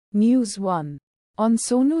News 1. On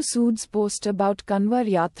Sonu Sood's post about Kanwar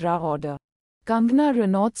Yatra order. Kangana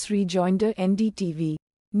Ranaut's Rejoinder NDTV.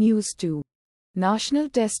 News 2. National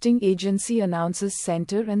Testing Agency announces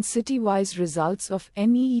center and city-wise results of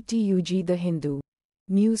NEET-UG. The Hindu.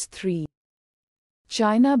 News 3.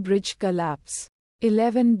 China bridge collapse.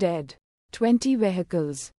 11 dead. 20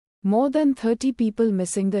 vehicles. More than 30 people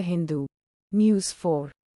missing. The Hindu. News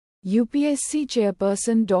 4. UPSC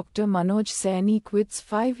chairperson Dr Manoj Saini quits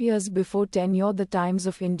 5 years before tenure. The Times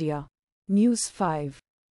of India. News 5.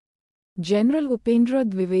 General Upendra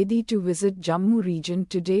Dwivedi to visit Jammu region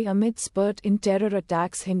today amid spurt in terror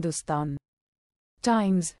attacks. Hindustan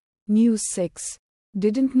Times. News 6.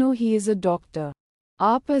 Didn't know he is a doctor.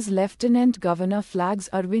 Up as Lieutenant Governor flags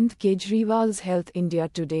Arvind Kejriwal's health. India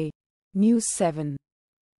Today. News 7.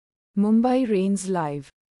 Mumbai rains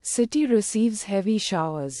live. City receives heavy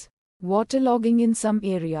showers. Waterlogging in some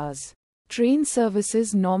areas. Train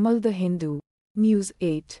services normal. The Hindu. News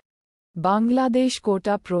 8. Bangladesh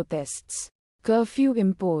quota protests. Curfew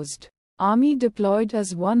imposed. Army deployed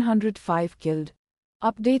as 105 killed.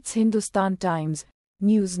 Updates. Hindustan Times.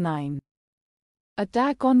 News 9.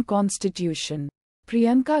 Attack on Constitution.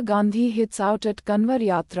 Priyanka Gandhi hits out at Kanwar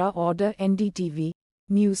Yatra order. NDTV.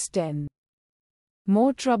 News 10.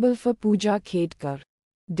 More trouble for Pooja Khedkar.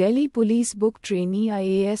 Delhi police book trainee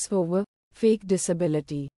IAS over fake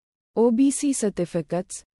disability. OBC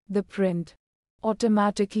certificates, the print,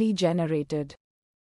 automatically generated.